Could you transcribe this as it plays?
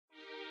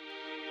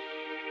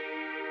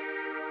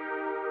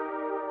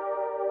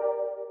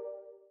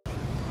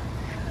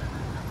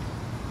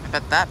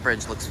Bet that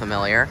bridge looks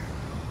familiar.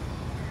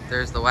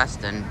 There's the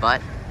Westin,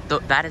 but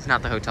that is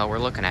not the hotel we're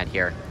looking at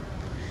here.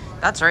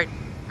 That's right.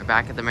 We're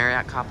back at the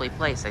Marriott Copley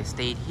Place. I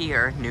stayed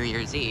here New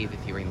Year's Eve,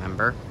 if you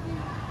remember.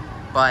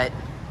 But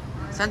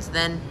since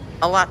then,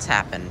 a lot's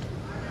happened.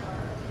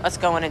 Let's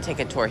go in and take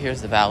a tour.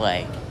 Here's the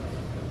valet.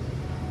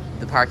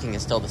 The parking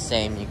is still the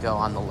same. You go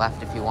on the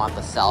left if you want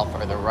the self,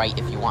 or the right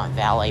if you want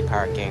valet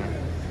parking.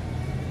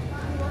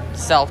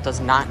 Self does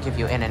not give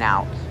you in and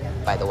out,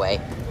 by the way.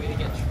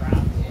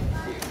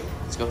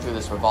 Let's go through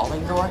this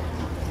revolving door.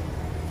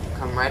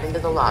 Come right into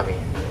the lobby.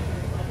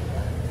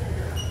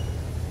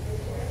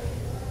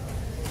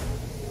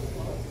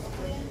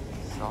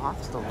 So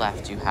off to the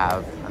left you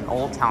have an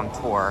Old Town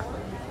Tour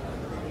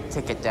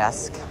ticket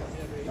desk.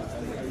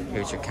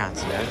 Here's your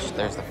concierge.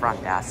 There's the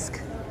front desk.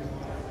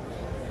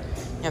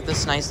 You have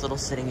this nice little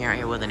sitting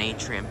area with an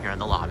atrium here in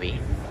the lobby.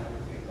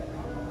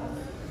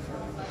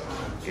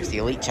 Here's the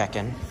elite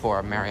check-in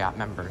for Marriott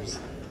members.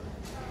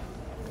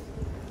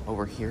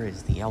 Over here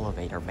is the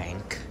elevator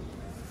bank.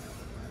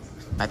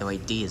 By the way,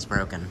 D is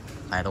broken,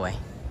 by the way.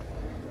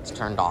 It's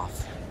turned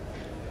off.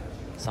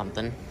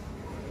 Something.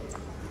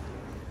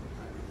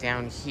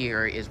 Down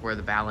here is where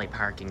the valet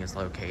parking is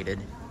located.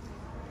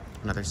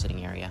 Another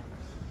sitting area.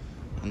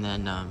 And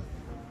then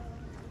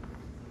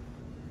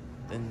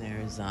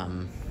there's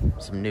some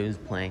news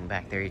playing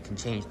back there. You can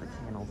change the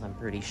channels, I'm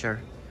pretty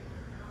sure.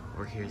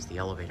 Or here's the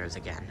elevators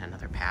again,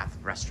 another path.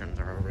 Restrooms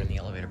are over in the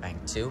elevator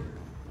bank too.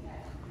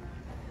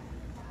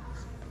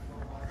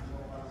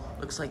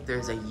 Looks like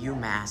there's a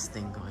UMass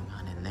thing going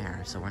on in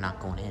there, so we're not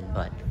going in,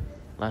 but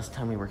last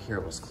time we were here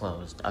it was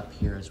closed. Up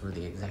here is where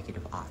the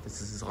executive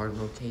offices are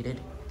located.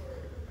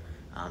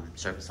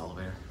 Service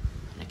elevator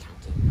and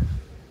accounting.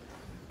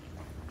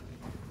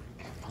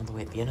 All the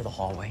way at the end of the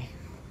hallway.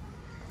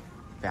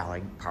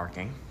 Valet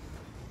parking.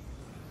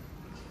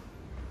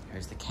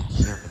 There's the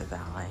cashier for the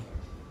valet.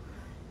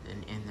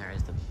 And in there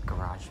is the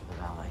garage for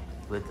the valet,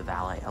 with the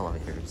valet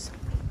elevators.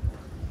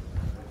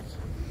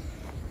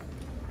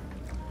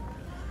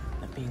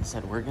 That being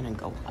said, we're gonna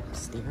go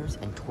upstairs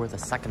and tour the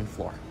second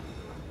floor.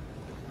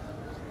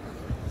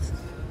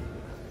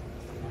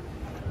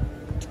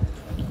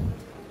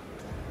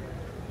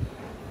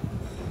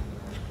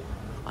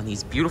 On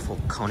these beautiful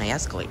Kone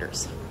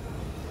escalators.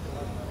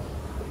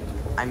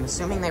 I'm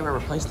assuming they were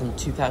replaced in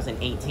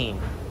 2018.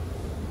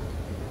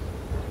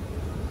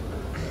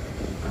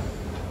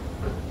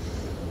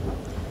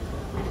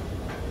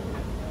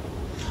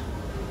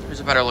 Here's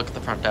a better look at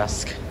the front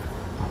desk.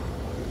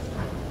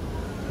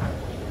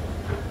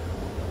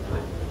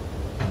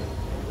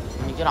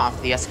 When you get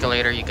off the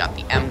escalator, you got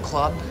the M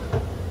Club.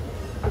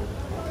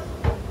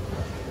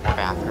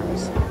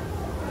 Bathrooms.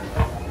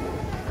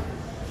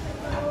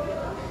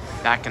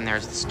 Back in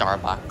there's the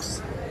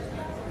Starbucks.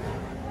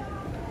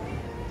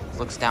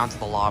 Looks down to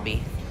the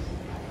lobby.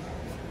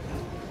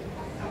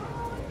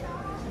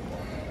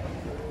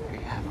 Here you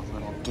have a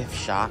little gift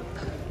shop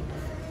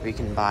where you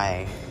can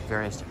buy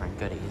various different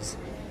goodies.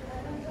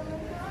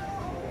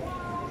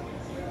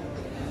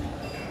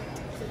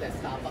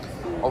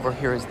 Over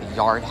here is the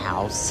Yard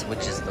House,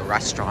 which is the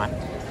restaurant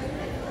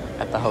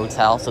at the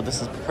hotel. So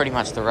this is pretty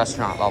much the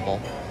restaurant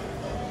level.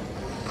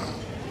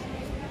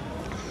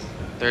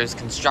 There's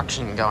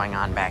construction going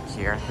on back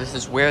here. This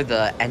is where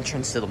the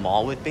entrance to the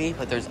mall would be,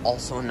 but there's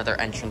also another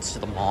entrance to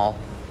the mall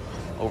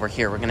over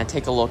here. We're gonna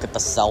take a look at the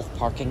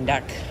self-parking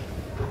deck,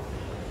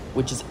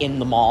 which is in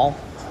the mall.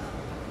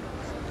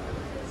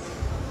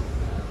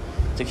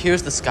 So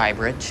here's the Sky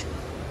Bridge.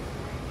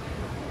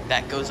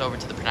 That goes over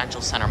to the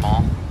Prudential Center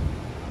Mall.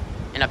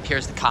 And up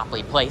here's the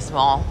Copley Place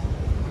Mall.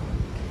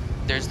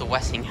 There's the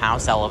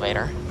Westinghouse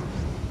elevator.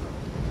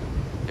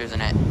 There's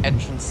an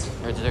entrance,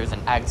 or there's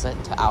an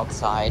exit to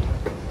outside.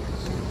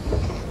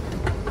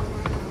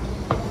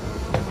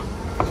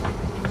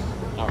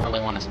 I don't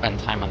really want to spend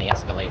time on the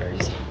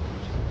escalators.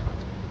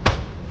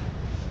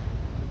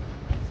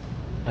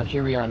 But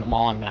here we are in the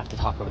mall. I'm gonna have to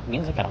talk over the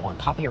music. I don't want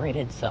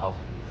copyrighted, so.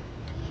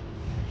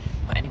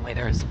 But anyway,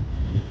 there's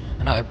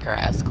another pair of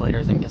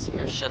escalators. I'm guessing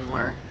here's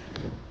Schindler.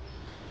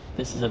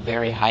 This is a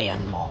very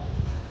high-end mall.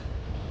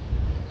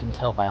 You can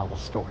tell by all the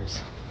stores.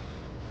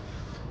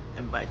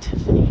 And by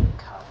Tiffany and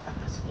Kaba.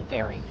 This is a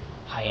very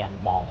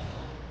high-end mall.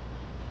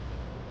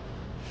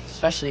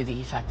 Especially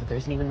the fact that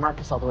there's an even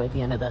Marcus all the way at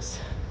the end of this.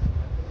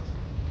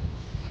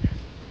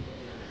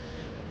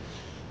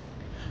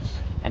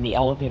 And the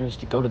elevators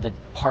to go to the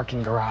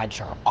parking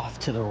garage are off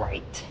to the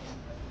right.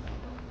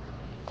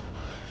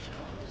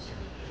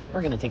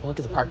 We're gonna take a look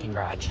at the parking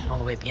garage all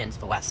the way at the end to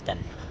the west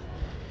end.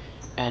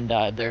 And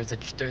there's a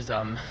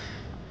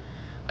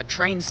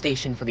train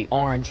station for the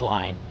Orange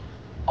Line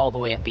all the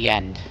way at the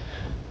end.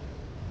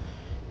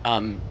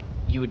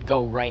 You would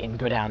go right and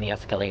go down the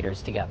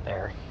escalators to get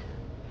there.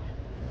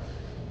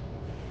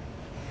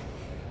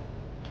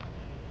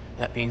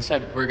 That being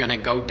said, we're gonna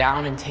go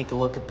down and take a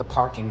look at the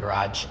parking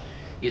garage.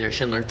 These are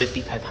Schindler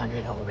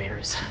 5500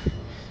 elevators.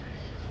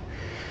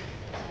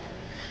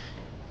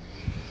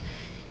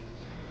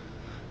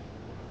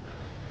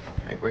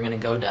 Alright, we're gonna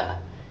go to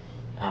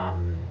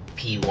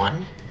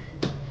P1.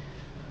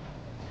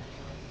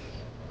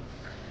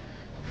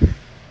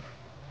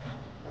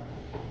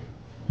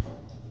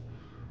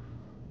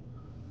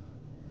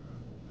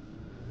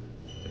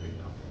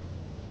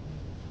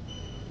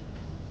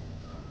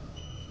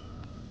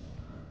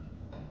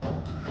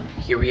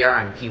 Here we are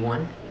on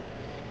P1.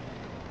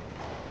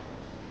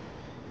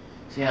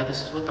 So yeah,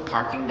 this is what the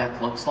parking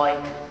deck looks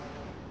like.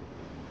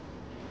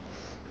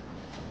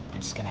 I'm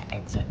just gonna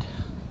exit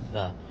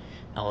the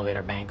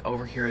elevator bank.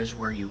 Over here is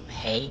where you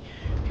pay.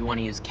 If you want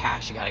to use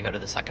cash, you gotta go to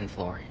the second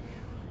floor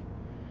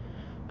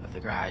of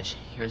the garage.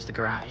 Here's the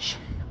garage.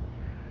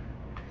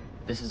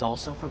 This is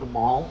also for the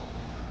mall,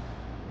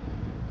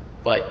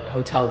 but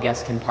hotel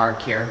guests can park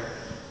here.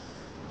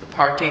 The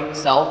parking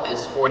itself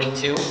is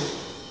 42.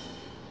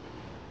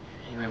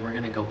 Anyway, we're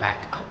gonna go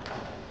back up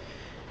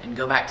and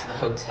go back to the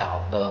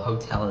hotel. The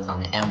hotel is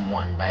on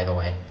M1, by the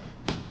way.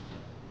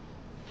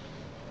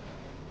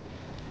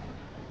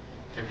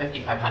 They're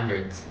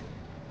 5500s.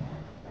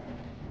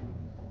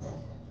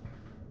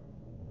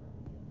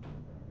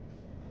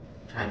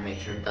 Trying to make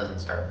sure it doesn't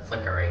start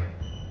flickering.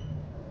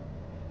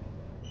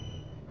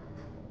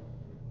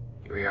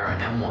 Here we are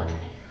on M1.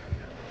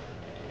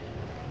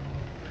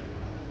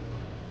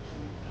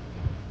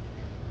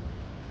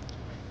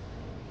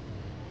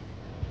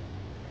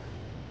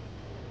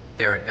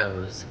 There it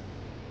goes.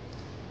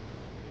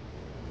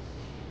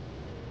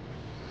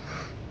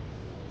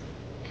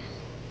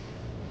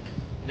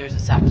 There's a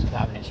Saks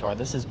Avenue store.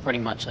 This is pretty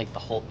much like the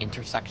whole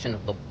intersection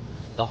of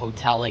the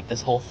hotel. Like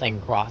this whole thing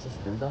crosses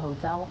through the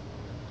hotel.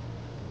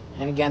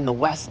 And again, the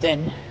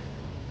Westin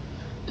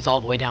is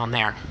all the way down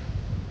there.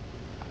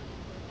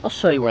 I'll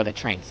show you where the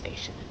train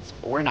station is,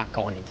 but we're not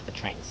going into the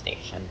train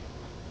station.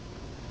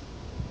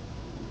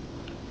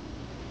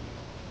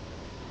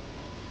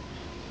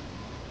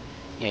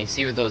 Yeah, you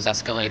see where those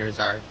escalators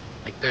are?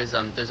 Like there's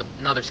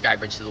another sky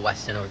bridge to the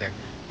Westin over there.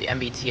 The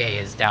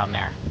MBTA is down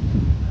there.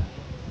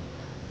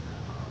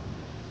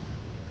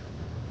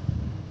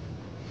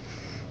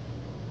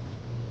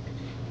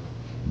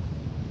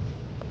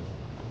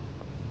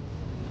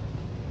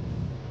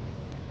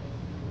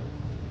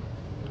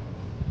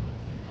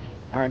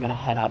 Now we're gonna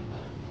head up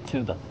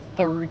to the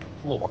 3rd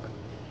floor.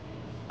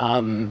 I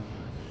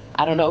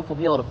don't know if we'll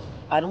be able to,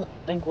 I don't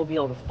think we'll be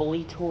able to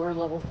fully tour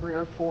level 3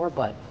 or 4,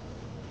 but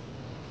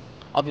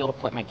I'll be able to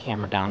point my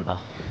camera down the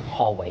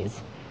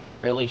hallways,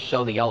 really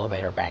show the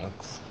elevator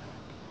banks.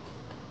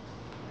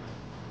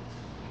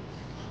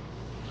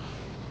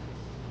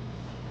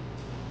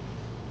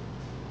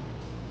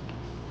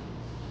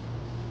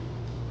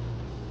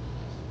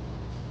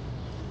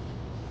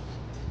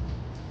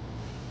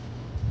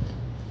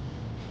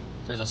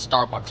 There's a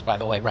Starbucks, by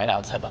the way, right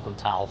outside the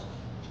hotel.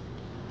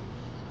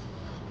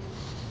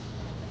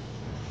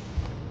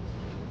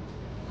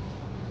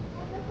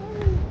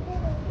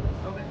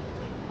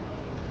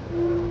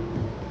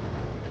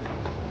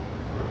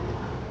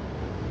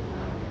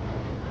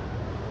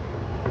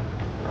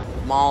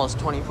 The mall is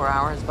 24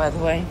 hours, by the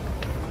way.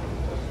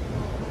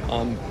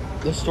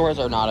 The stores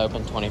are not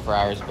open 24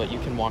 hours, but you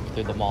can walk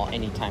through the mall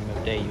any time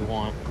of day you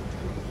want.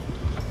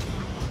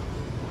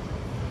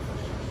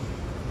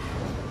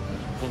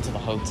 Into the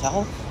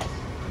hotel.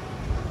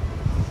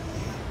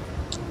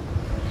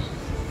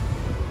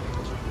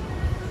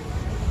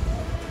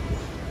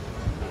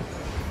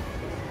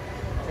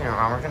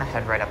 We're gonna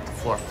head right up to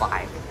floor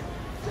 5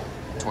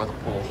 toward the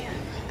pool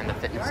and the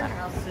fitness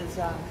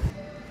center.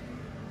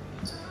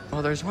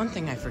 Well, there's one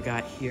thing I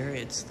forgot here.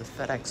 It's the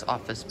FedEx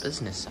Office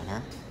Business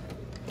Center,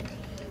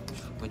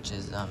 which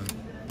is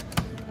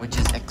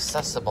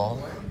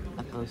accessible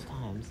at those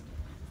times.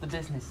 The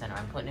business center.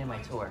 I'm putting in my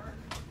tour.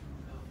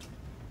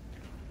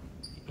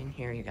 In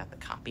here, you got the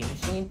copy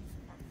machine,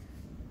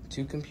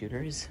 2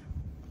 computers,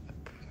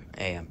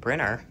 a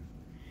printer,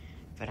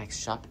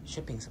 FedEx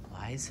shipping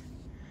supplies,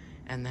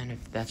 and then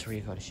if that's where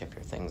you go to ship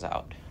your things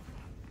out.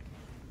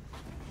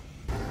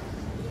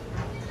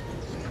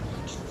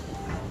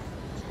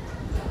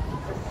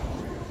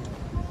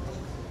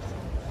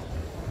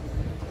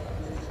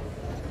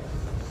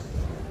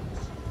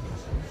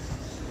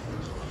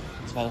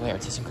 So by the way, our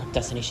Thyssenkrupp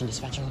destination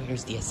dispatching leader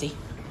is DSC.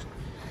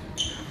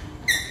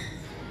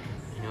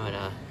 You know what,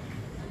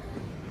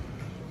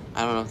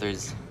 I don't know if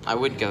there's, I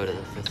would go to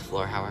the 5th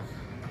floor,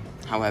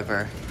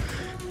 however,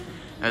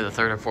 or the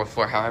 3rd or 4th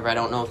floor, however, I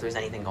don't know if there's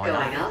anything going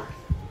on. Up?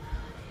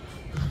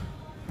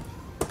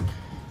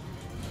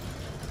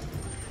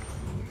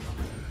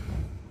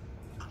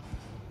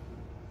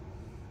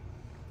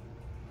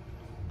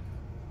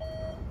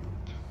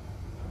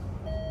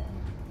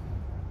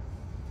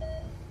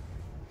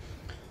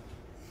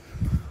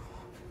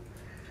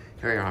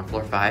 Here we are on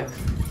floor 5.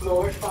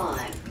 Floor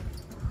 5.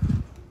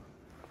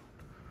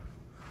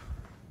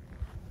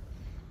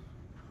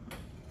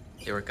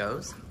 Here it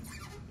goes.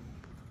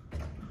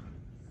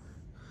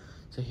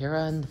 So here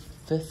on the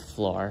 5th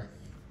floor,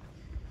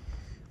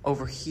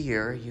 over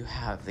here you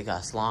have the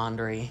guest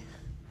laundry,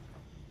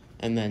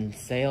 and then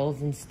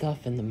sales and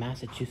stuff in the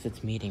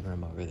Massachusetts meeting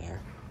room over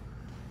there.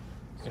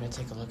 We're gonna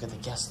take a look at the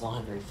guest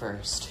laundry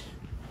first.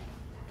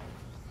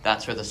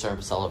 That's where the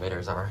service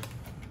elevators are.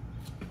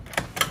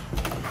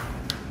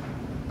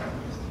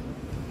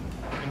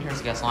 And here's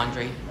the guest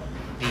laundry.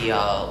 The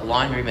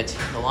laundry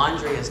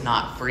is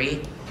not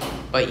free,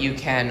 but you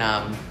can,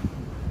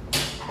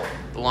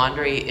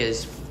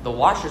 the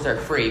washers are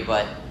free,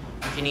 but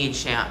if you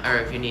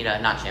need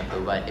not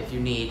shampoo, but if you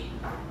need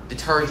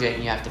detergent,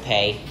 you have to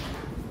pay.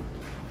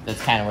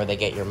 That's kind of where they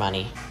get your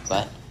money,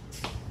 but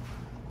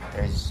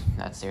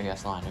that's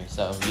Serious Laundry.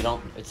 So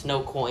it's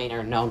no coin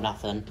or no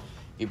nothing.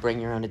 If you bring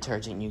your own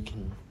detergent, you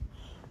can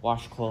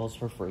wash clothes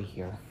for free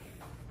here.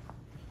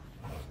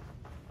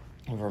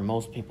 However,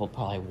 most people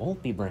probably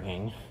won't be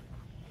bringing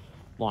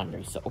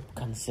laundry soap,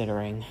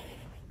 considering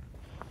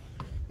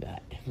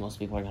that most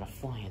people are gonna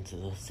fly into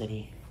the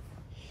city.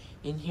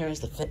 In here is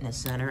the fitness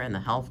center and the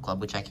health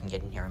club, which I can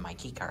get in here on my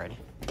key card.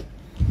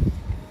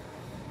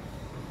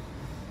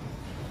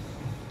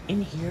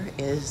 In here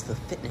is the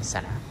fitness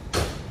center.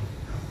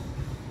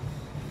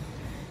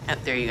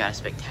 Out there you got a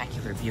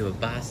spectacular view of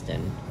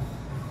Boston.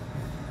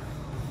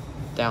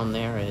 Down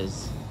there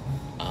is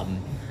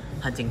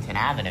Huntington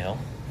Avenue.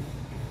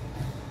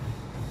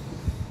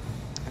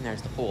 And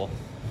there's the pool.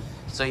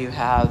 So you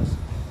have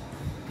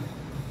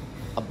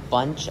a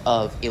bunch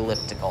of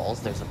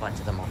ellipticals. There's a bunch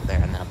of them over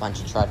there, and then a bunch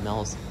of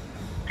treadmills.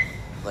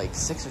 Like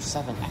 6 or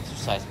 7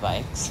 exercise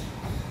bikes.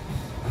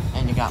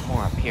 And you got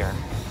more up here.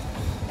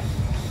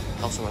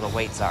 Also where the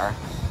weights are.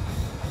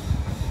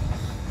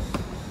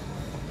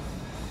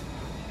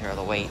 Here are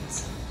the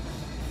weights.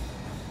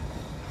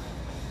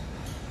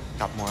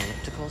 Got more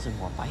ellipticals and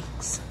more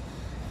bikes.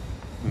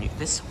 And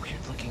this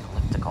weird looking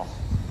elliptical.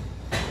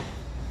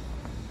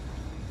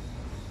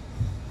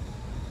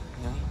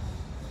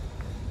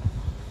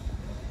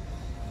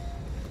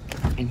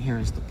 And here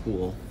is the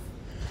pool.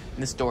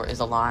 And this door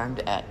is alarmed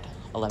at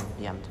 11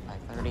 p.m. to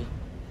 5:30.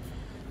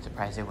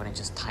 Surprised they wouldn't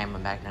just time a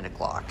magnetic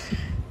lock.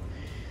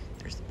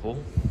 There's the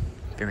pool.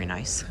 Very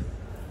nice.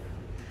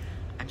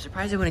 I'm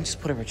surprised they wouldn't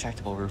just put a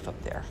retractable roof up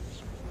there.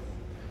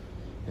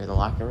 Here are the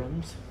locker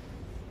rooms.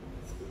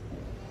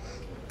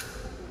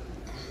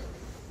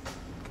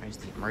 There's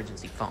the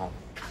emergency phone.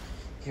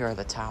 Here are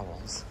the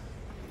towels.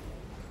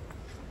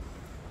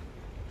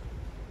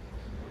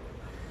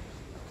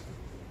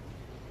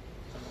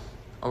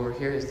 Over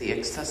here is the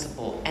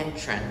accessible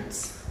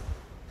entrance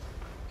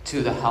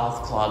to the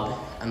health club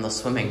and the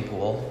swimming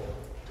pool.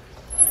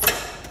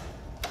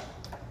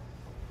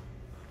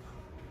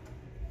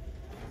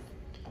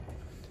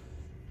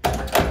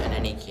 And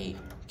any key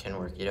can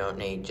work. You don't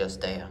need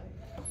just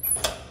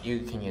you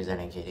can use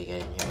any key to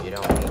get in here. You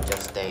don't need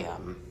just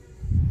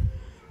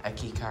a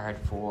key card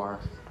for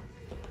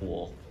the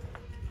pool.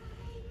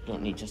 You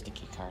don't need just a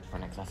key card for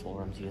an accessible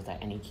room to use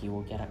that. Any key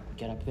will get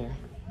up there.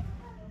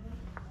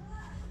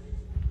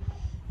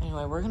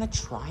 Anyway, we're gonna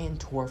try and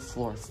tour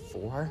floor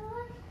 4,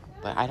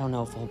 but I don't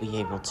know if we'll be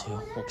able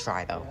to. We'll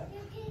try though.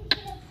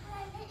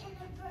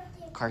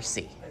 Car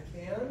C.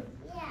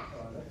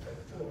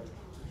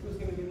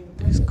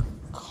 There's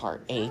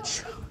car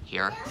H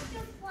here.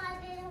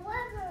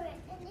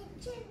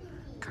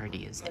 Car D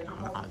is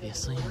down,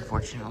 obviously,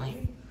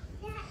 unfortunately.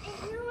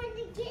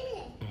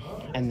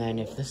 And then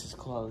if this is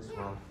closed,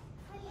 we'll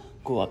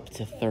go up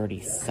to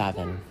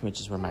 37, which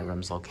is where my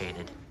room's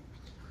located.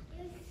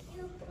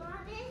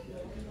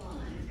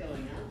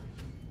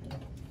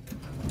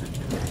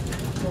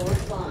 Floor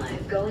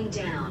 5 going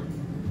down.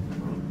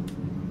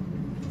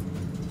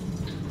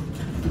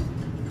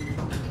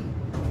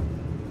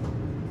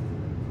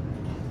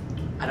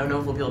 I don't know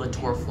if we'll be able to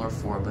tour floor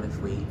 4, but if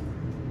we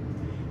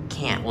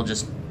can't, we'll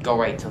just go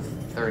right to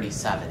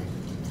 37.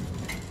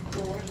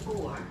 Floor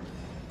 4.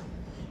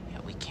 Yeah,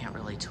 we can't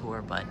really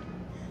tour, but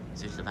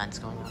there's events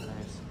going on.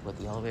 There's what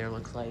the elevator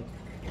looks like.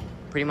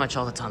 Pretty much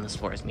all that's on this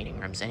floor is meeting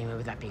rooms. Anyway,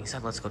 with that being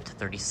said, let's go up to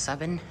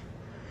 37.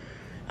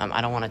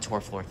 I don't want to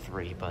tour floor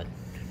 3, but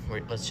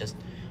let's just,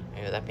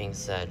 anyway, with that being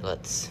said,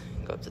 let's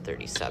go up to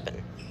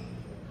 37.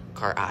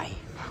 Car I.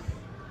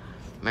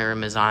 My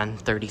room is on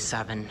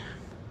 37.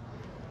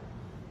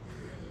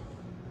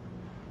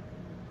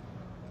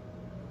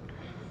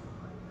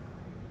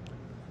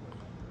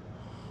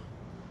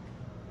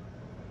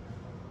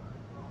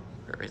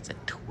 Where is it?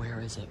 Where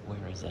is it?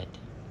 Where is it?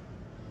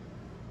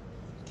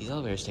 These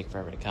elevators take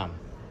forever to come.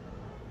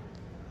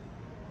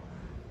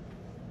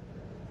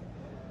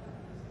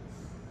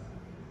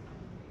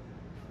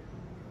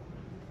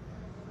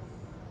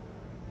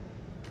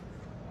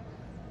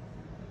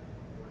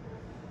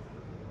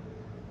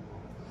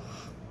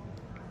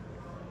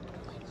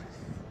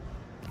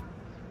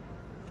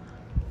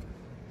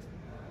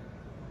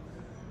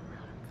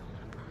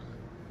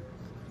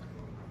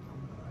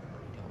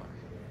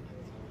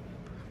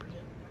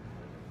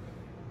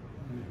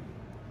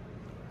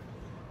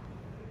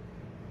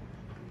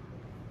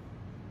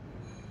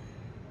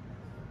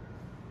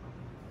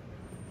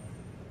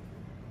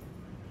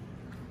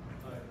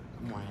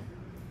 Morning.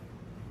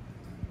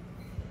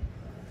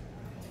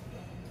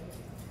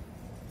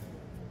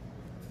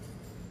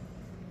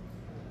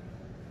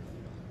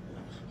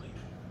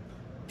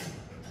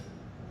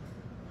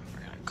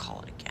 We're gonna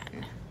call it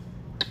again.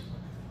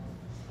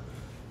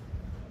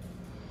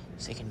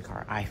 Second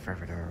car I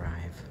forever to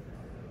arrive.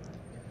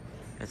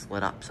 It's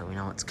lit up, so we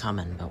know it's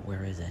coming, but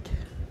where is it?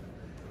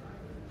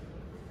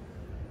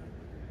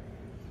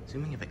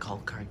 Assuming if it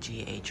called car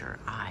G, H, or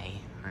I,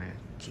 or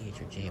G,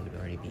 H, or J, it would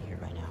already be here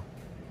by now.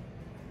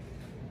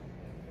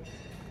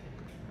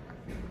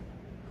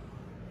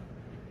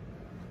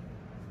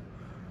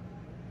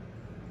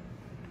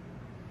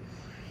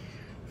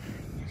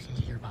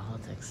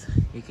 politics.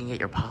 You can get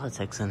your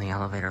politics in the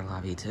elevator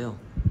lobby too.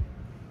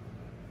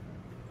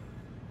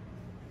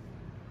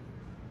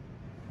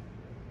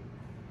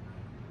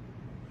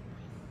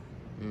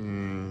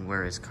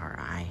 Where is car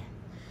I?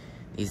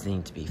 These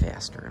need to be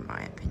faster, in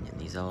my opinion.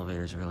 These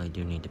elevators really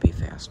do need to be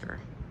faster.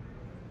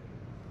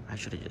 I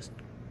should have just...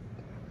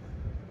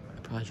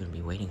 I probably shouldn't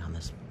be waiting on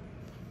this.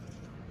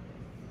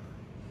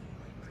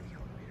 Wait for the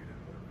elevator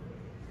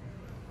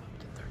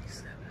to up to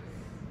 37.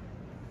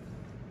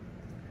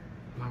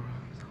 My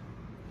room's on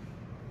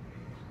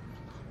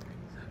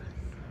 37.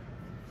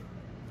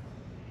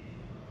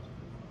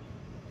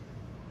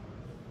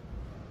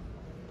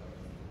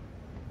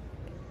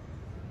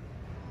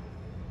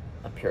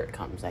 Up here it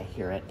comes, I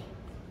hear it.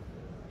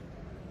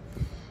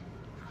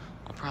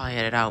 I'll probably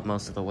edit out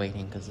most of the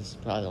waiting because this is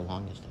probably the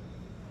longest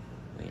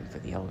waiting for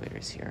the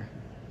elevators here.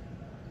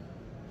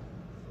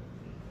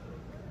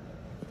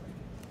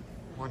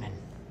 Morning.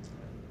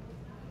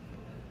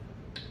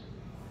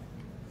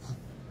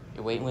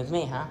 You're waiting with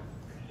me, huh?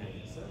 I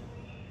guess so.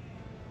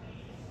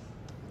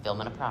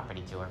 Filming a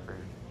property tour for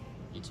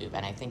YouTube,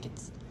 and I think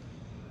it's...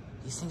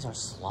 These things are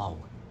slow.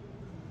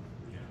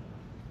 Yeah.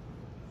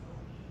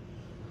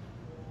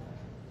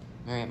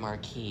 Marriott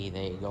Marquis,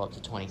 they go up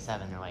to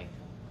 27, they're like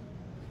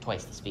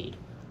twice the speed.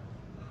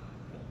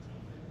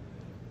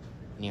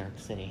 New York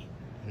City.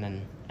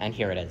 And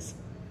here it is.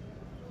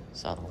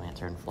 Saw the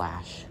lantern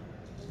flash.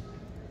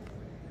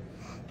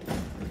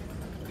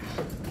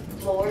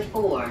 Floor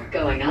 4,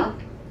 going up.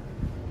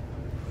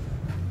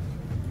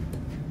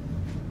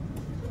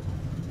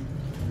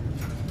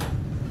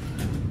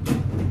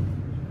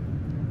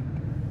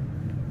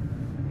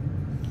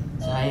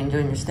 So how you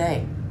enjoying your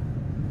stay?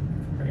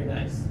 Very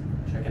nice.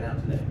 Check it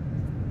out today.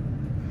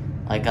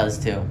 Like us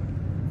too.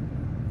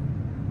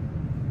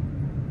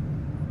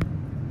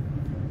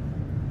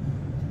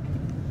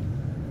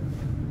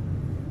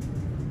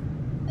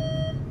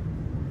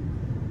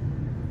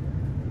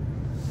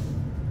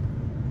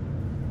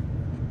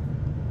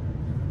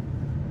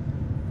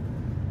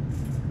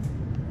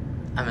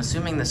 I'm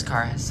assuming this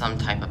car has some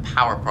type of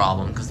power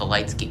problem because the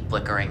lights keep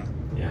flickering.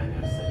 Yeah, I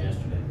noticed that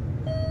yesterday.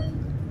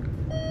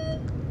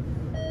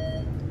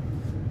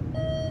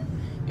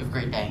 You have a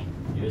great day.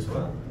 You as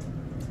well.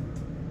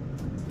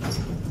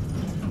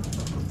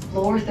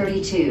 Floor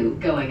 32,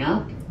 going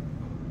up.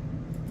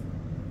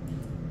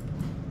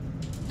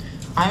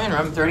 I'm in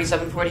room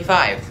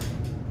 3745.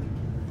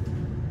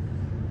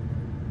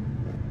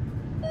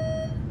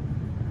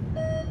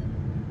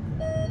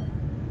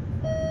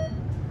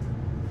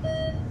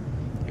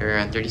 You're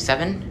on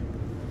 37.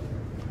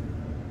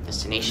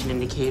 Destination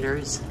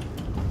indicators.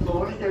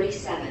 Floor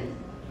 37.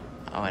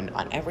 Oh, and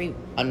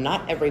on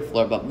not every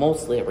floor, but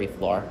mostly every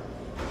floor,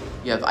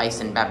 you have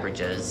ice and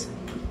beverages.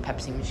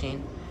 Pepsi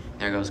machine.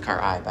 There goes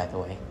car I, by the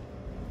way.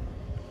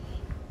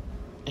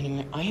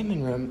 Anyway, I am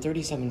in room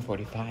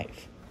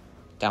 3745.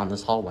 Down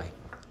this hallway.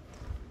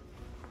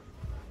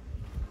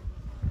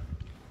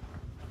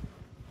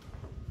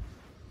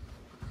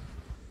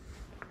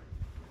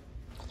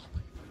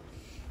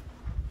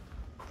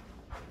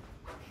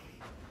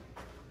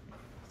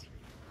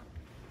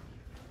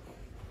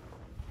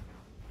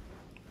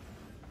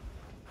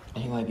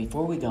 Anyway,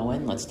 before we go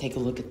in, let's take a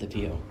look at the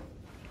view.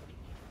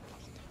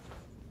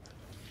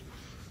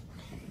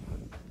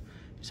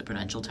 There's a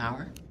Prudential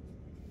Tower.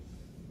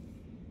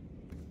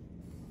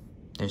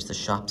 There's the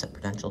shops at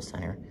Prudential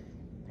Center.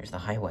 There's the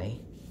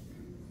highway.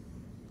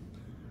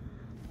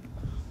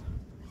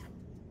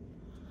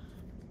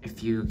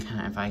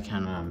 If I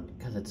can,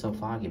 because it's so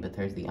foggy, but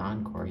there's the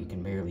Encore, you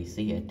can barely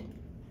see it.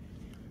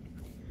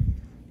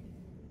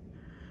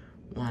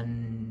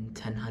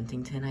 110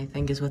 Huntington, I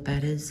think is what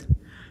that is.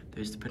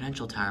 There's the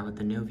Prudential Tower with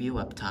the new view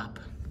up top.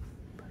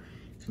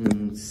 You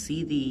can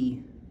see the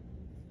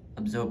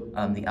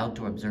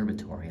outdoor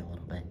observatory a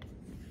little bit.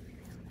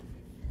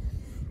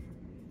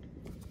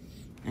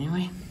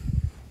 Anyway,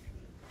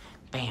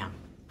 bam.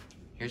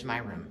 Here's my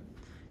room,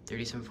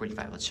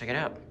 3745. Let's check it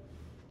out.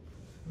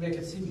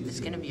 It's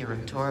gonna be a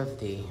room tour of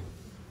the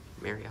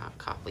Marriott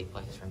Copley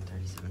place from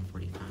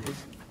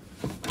 3745.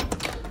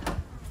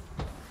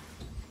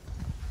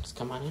 Just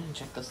come on in and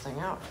check this thing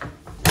out.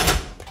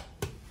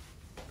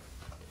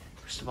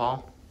 First of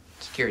all,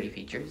 security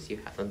features. You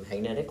have a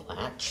magnetic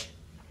latch.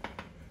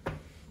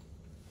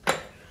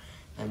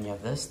 And you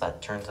have this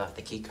that turns off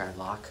the keycard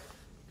lock.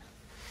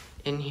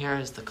 In here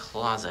is the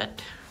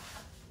closet.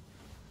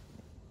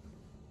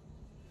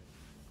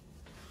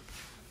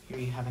 Here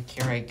you have a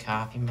Keurig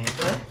coffee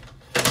maker.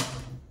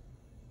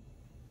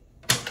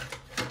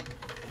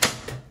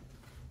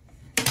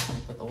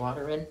 Put the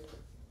water in.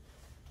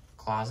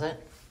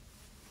 Closet.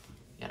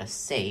 You got a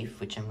safe,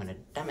 which I'm going to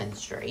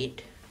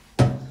demonstrate.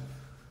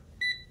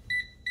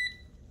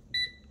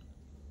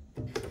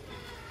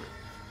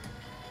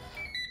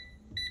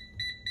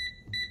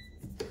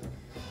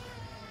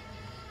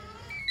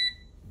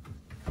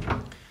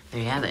 There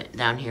you have it.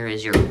 Down here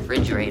is your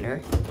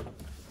refrigerator.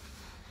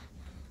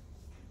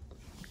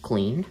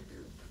 Clean.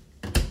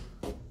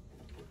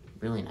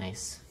 Really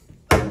nice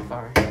so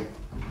far.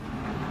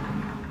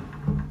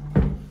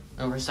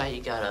 Oversight,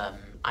 you got an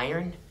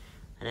iron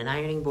and an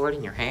ironing board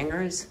in your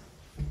hangers.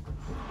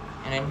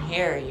 And in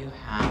here you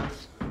have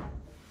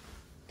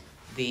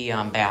the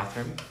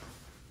bathroom.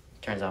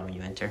 Turns on when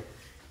you enter.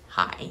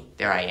 Hi,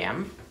 there I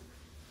am.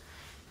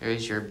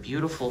 There's your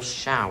beautiful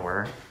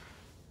shower.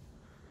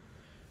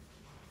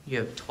 You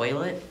have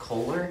toilet,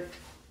 Kohler,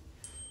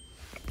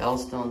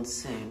 Bellstone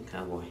sink.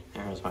 Oh boy,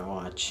 there's my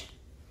watch.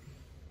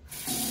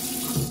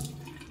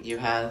 You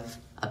have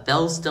a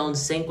Bellstone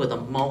sink with a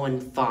Moen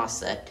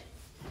faucet,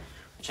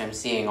 which I'm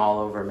seeing all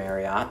over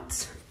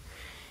Marriott's.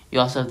 You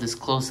also have this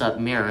close-up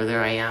mirror.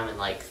 There I am in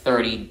like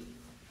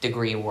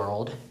 30-degree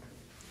world,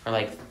 or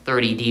like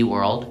 30D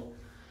world.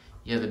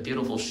 You have a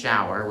beautiful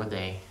shower with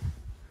a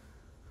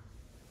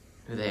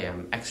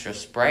extra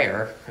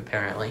sprayer,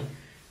 apparently. And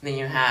then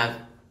you have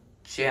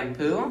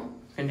shampoo,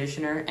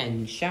 conditioner,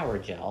 and shower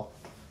gel.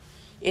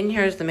 In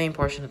here is the main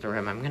portion of the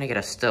room. I'm gonna get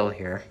a still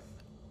here.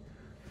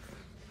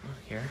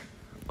 Here.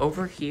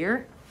 Over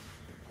here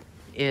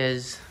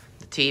is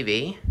the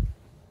TV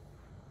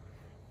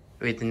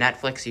with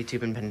Netflix,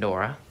 YouTube, and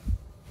Pandora.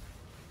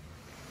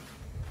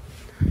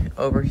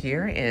 Over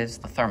here is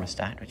the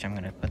thermostat, which I'm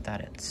gonna put that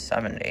at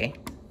 70.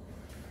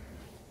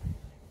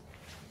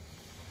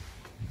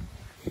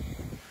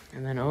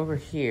 And then over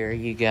here,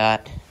 you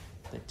got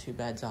the 2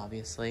 beds,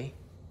 obviously.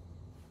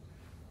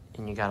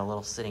 And you got a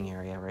little sitting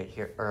area right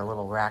here, or a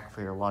little rack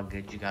for your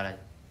luggage. You got a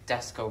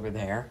desk over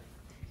there.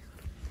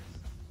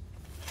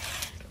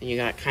 And you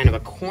got kind of a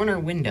corner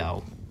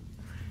window.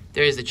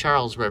 There's the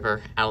Charles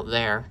River out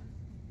there.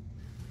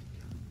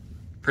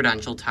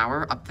 Prudential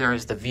Tower. Up there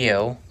is the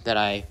view that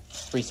I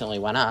recently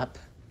went up.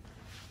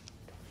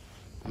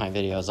 My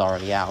video is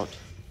already out.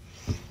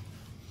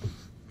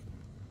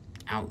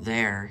 Out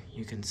there,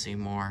 you can see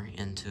more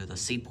into the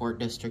Seaport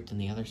District and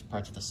the other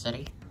parts of the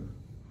city.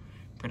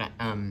 You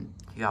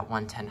got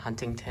 110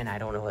 Huntington, I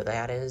don't know what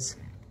that is.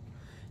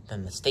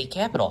 Then the state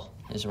capitol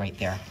is right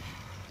there.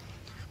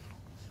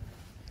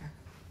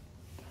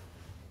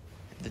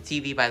 The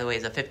TV, by the way,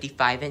 is a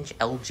 55-inch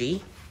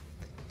LG.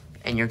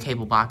 And your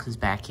cable box is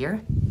back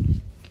here.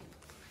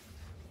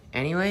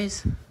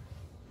 Anyways,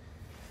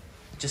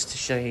 just to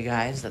show you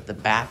guys that the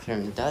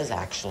bathroom does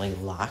actually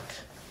lock.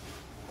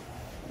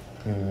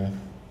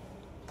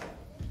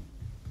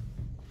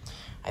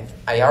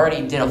 I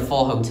already did a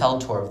full hotel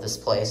tour of this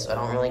place, so I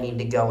don't really need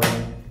to go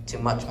into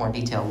much more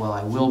detail. Well,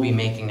 I will be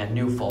making a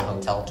new full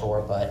hotel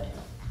tour, but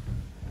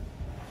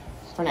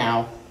for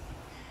now.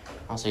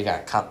 Also, you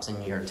got cups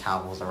and your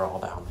towels are all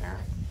down there.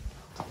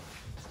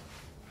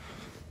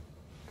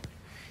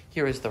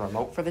 Here is the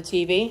remote for the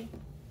TV.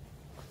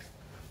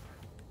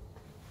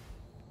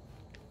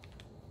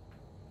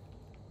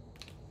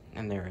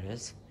 And there it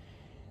is.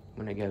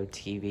 I'm gonna go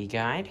TV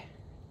guide.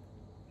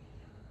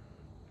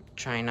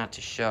 Trying not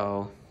to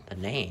show the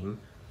name.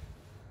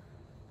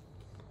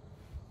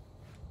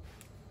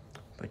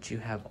 But you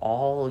have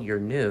all your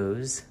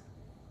news.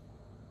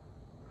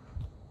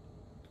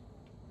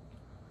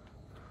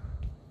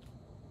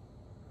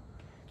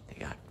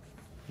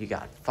 You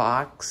got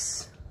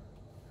Fox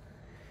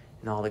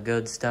and all the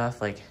good stuff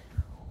like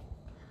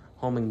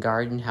Home and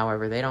Garden.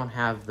 However, they don't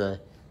have the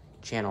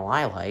channel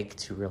I like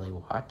to really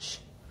watch,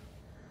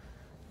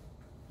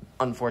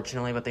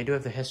 unfortunately, but they do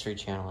have the History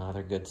Channel and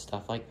other good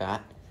stuff like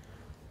that.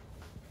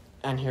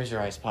 And here's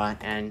your ice pot.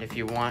 And if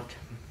you want,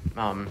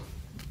 and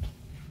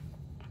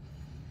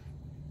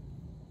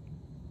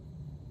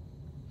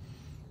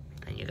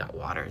you got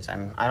waters.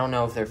 I don't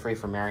know if they're free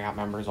for Marriott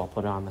members. I'll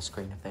put it on the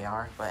screen if they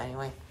are. But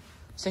anyway,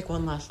 let's take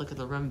one last look at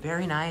the room.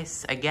 Very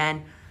nice.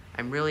 Again,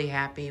 I'm really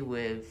happy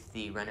with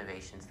the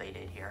renovations they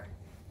did here.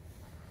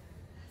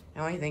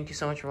 Anyway, thank you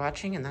so much for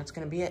watching, and that's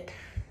going to be it.